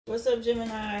What's up,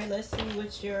 Gemini? Let's see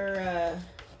what your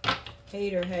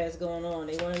hater has going on.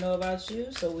 They want to know about you,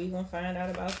 so we gonna find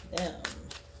out about them.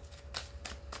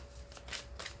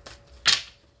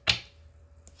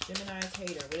 Gemini's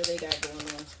hater, what do they got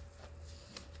going on?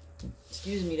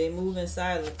 Excuse me, they move in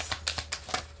silence.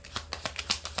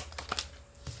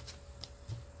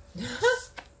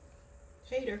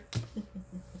 Hater.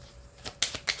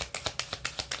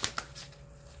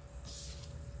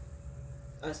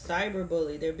 A cyber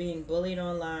bully. They're being bullied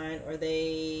online, or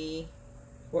they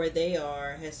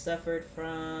has suffered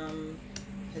from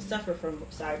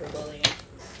cyberbullying.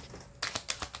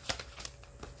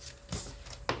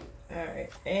 Alright,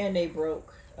 and they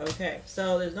broke. Okay,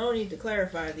 so there's no need to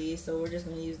clarify these, so we're just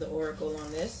going to use the oracle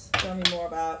on this. Tell me more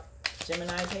about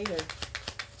Gemini's hater.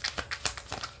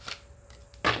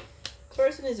 This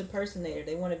person is a personator.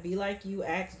 They want to be like you,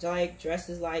 act like,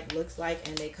 dresses like, looks like,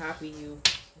 and they copy you,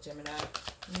 Gemini.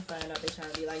 Let me find out they're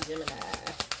trying to be like Gemini.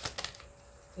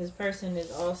 This person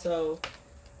is also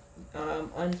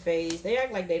unfazed. They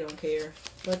act like they don't care,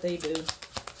 but they do.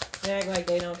 They act like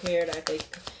they don't care that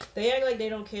they act like they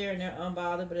don't care and they're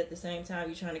unbothered, but at the same time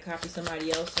you're trying to copy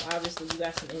somebody else, so obviously you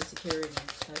got some insecurities,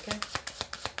 okay?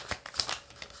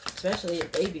 Especially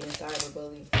if they being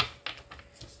cyberbullied.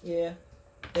 Yeah.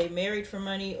 They married for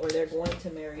money, or they're going to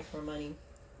marry for money.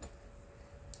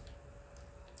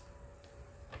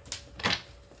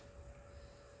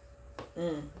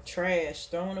 Trash.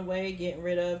 Thrown away, getting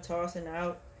rid of, tossing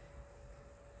out.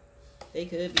 They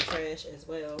could be trash as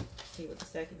well. See what the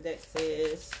second deck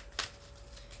says.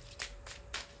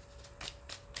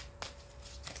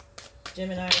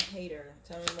 Gemini's hater.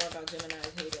 Tell me more about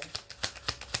Gemini's hater.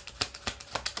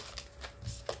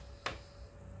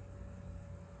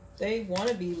 They want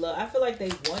to be loved. I feel like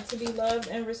they want to be loved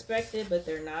and respected, but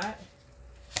they're not.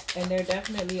 And they're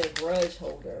definitely a grudge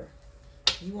holder.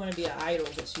 You want to be an idol,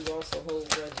 but you also hold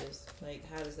grudges. Like,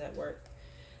 how does that work?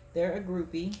 They're a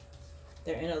groupie.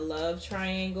 They're in a love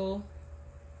triangle.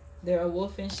 They're a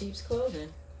wolf in sheep's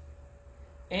clothing.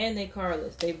 And they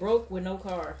carless. They broke with no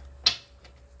car.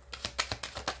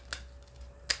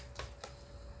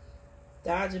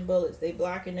 Dodging bullets. They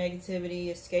blocking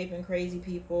negativity, escaping crazy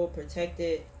people,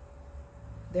 protected.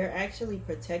 They're actually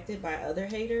protected by other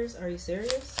haters. Are you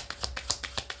serious?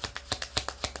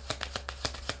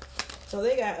 So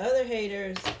they got other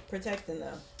haters protecting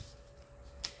them.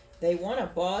 They want a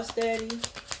boss daddy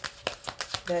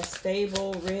that's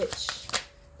stable, rich.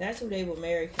 That's who they will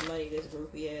marry for money, this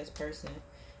groupie ass person.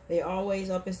 They always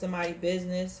up in somebody's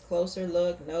business, closer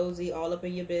look, nosy, all up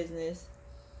in your business.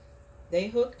 They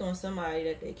hooked on somebody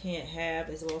that they can't have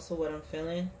is also what I'm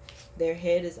feeling. Their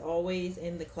head is always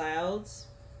in the clouds.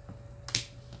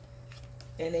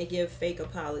 And they give fake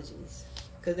apologies.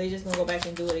 Because they just going to go back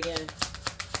and do it again.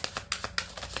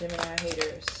 Gemini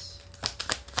haters.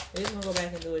 They're just going to go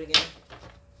back and do it again.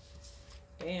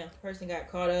 Damn. Person got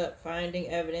caught up finding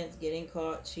evidence, getting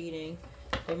caught, cheating.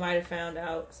 They might have found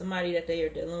out. Somebody that they are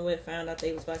dealing with found out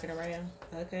they was fucking around.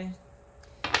 Okay.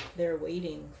 They're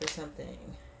waiting for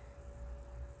something.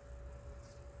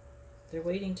 They're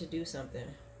waiting to do something.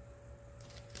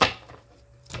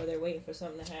 Or they're waiting for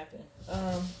something to happen.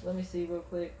 Let me see real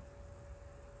quick.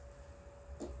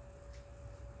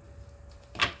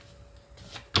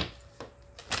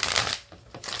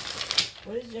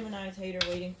 What is Gemini's hater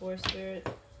waiting for, Spirit?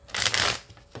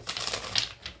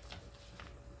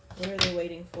 What are they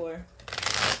waiting for?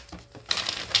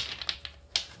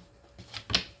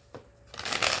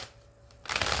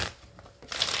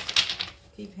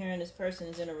 Keep hearing this person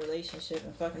is in a relationship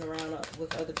and fucking around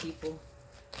with other people.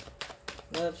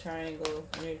 Love triangle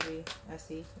energy. I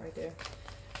see right there.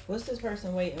 What's this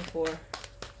person waiting for?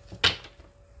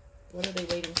 What are they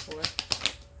waiting for?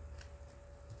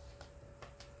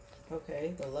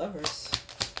 Okay, the Lovers.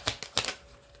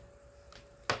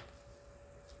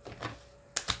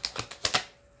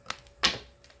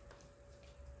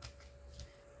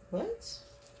 What?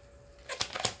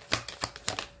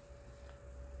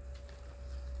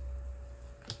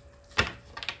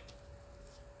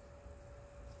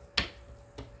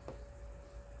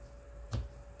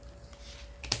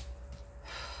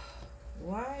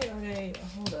 Why are they...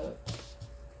 Hold up.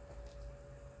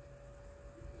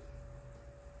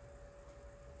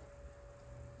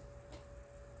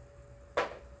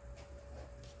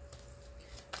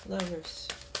 Lovers.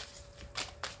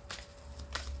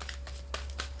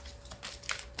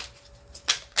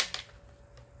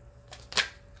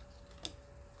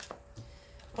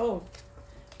 Oh,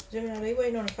 Gemini, they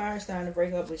waiting on a fire sign to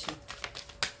break up with you.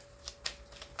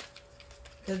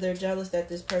 Because they're jealous that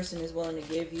this person is willing to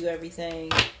give you everything.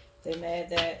 They're mad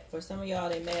that, for some of y'all,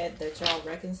 they mad that y'all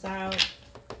reconciled.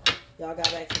 Y'all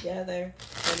got back together.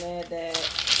 They're mad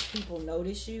that people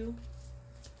notice you.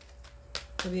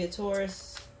 Could be a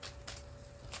Taurus,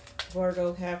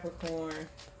 Virgo, Capricorn.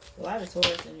 A lot of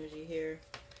Taurus energy here.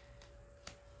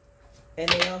 And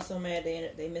they also mad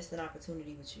they missed an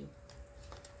opportunity with you.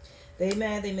 They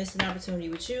mad they missed an opportunity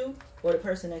with you or the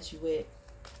person that you with.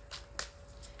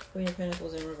 Queen of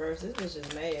Pentacles in reverse. This bitch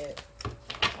is mad.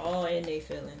 All in their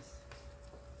feelings.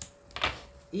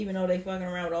 Even though they fucking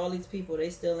around with all these people, they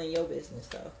still in your business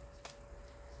though.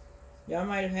 Y'all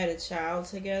might have had a child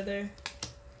together.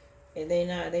 And they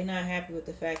not happy with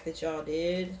the fact that y'all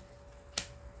did.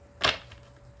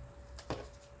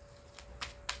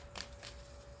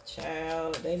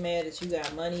 Child, they mad that you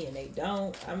got money and they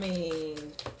don't. I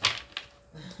mean,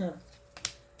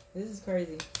 this is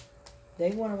crazy.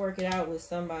 They want to work it out with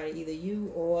somebody, either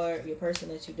you or your person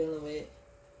that you're dealing with.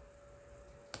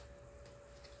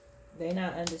 They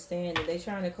not understanding. They're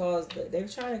trying to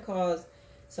cause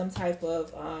some type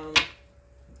of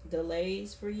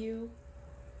delays for you.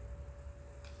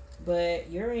 But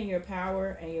you're in your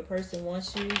power and your person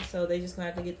wants you, so they just gonna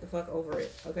have to get the fuck over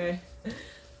it, okay?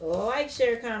 Like,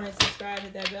 share, comment, subscribe,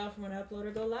 hit that bell for when I upload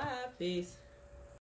or go live. Peace.